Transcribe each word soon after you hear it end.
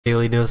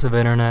Daily dose of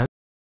internet.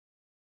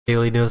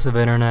 Daily dose of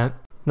internet.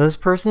 This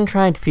person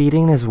tried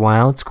feeding this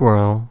wild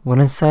squirrel when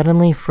it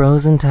suddenly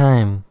froze in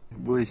time.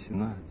 Бойся,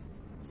 на.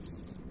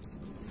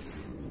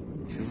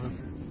 Чего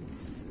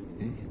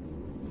ты? Эй.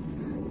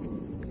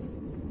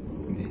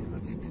 Эй,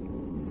 вот ты.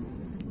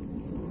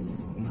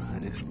 На,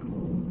 орешку.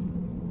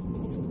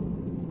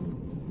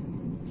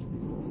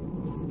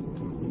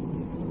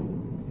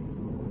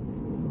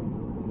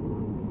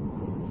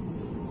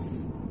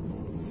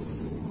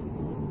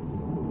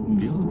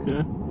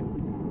 Белка,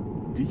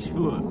 ты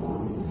чего?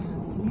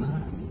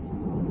 На.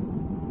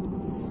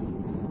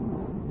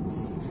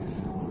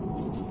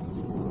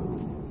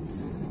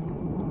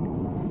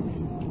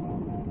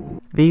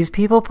 These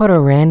people put a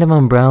random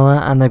umbrella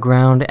on the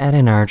ground at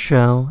an art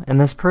show,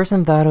 and this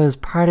person thought it was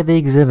part of the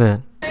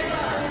exhibit.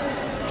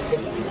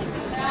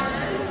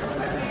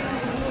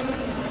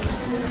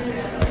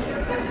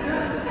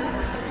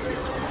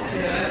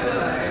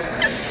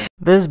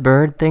 This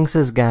bird thinks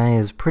this guy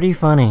is pretty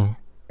funny.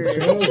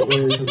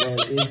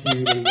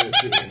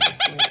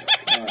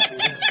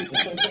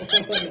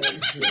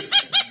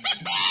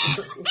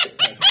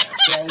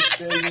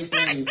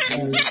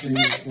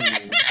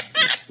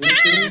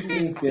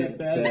 Get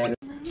better.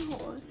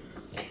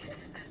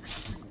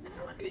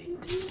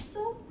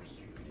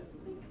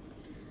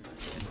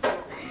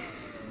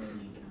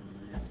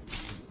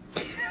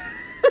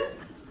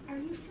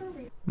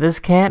 This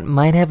cat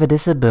might have a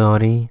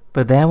disability,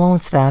 but that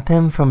won't stop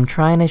him from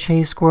trying to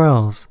chase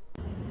squirrels.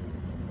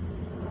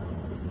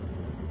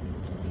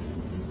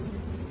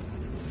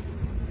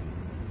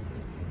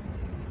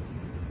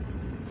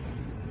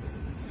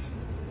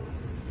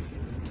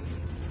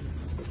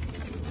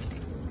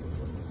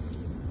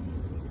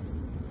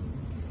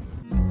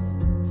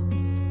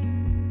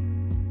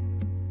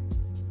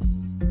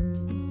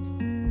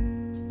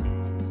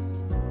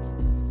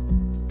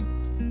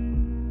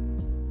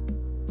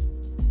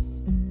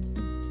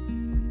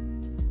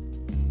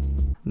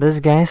 This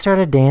guy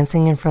started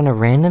dancing in front of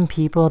random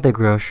people at the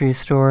grocery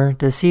store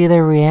to see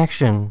their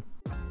reaction.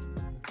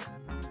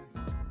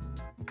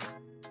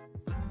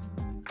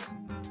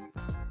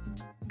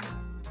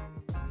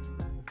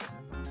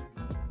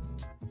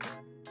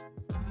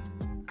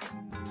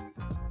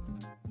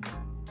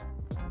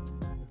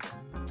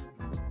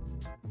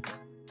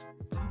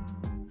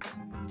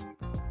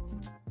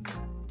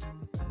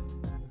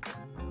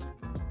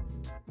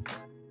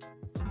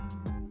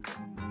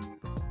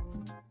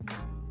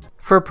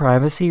 For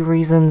privacy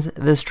reasons,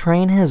 this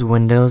train has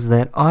windows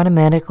that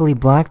automatically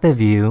block the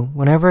view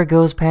whenever it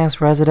goes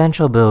past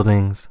residential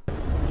buildings.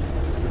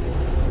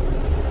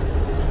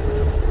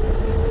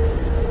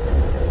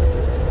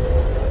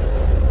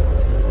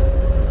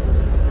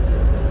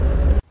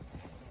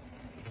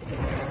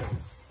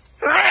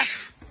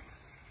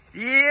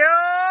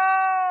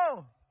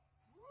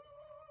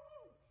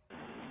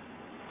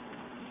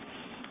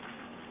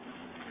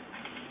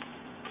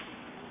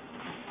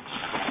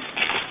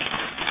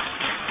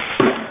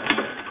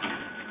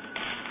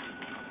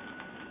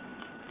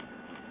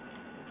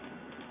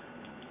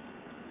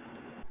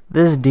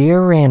 This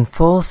deer ran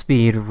full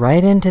speed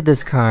right into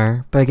this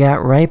car, but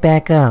got right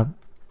back up.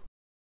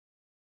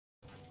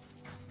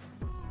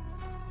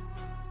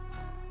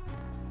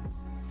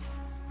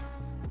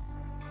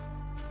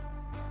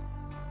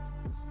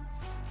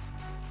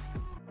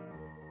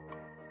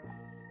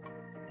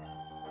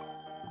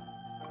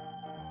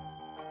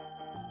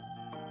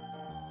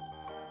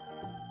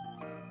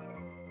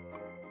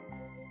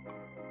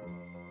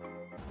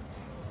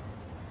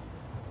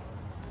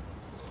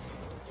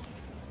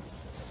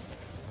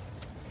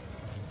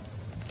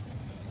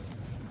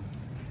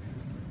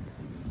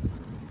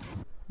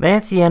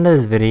 That's the end of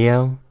this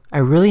video. I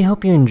really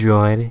hope you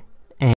enjoyed.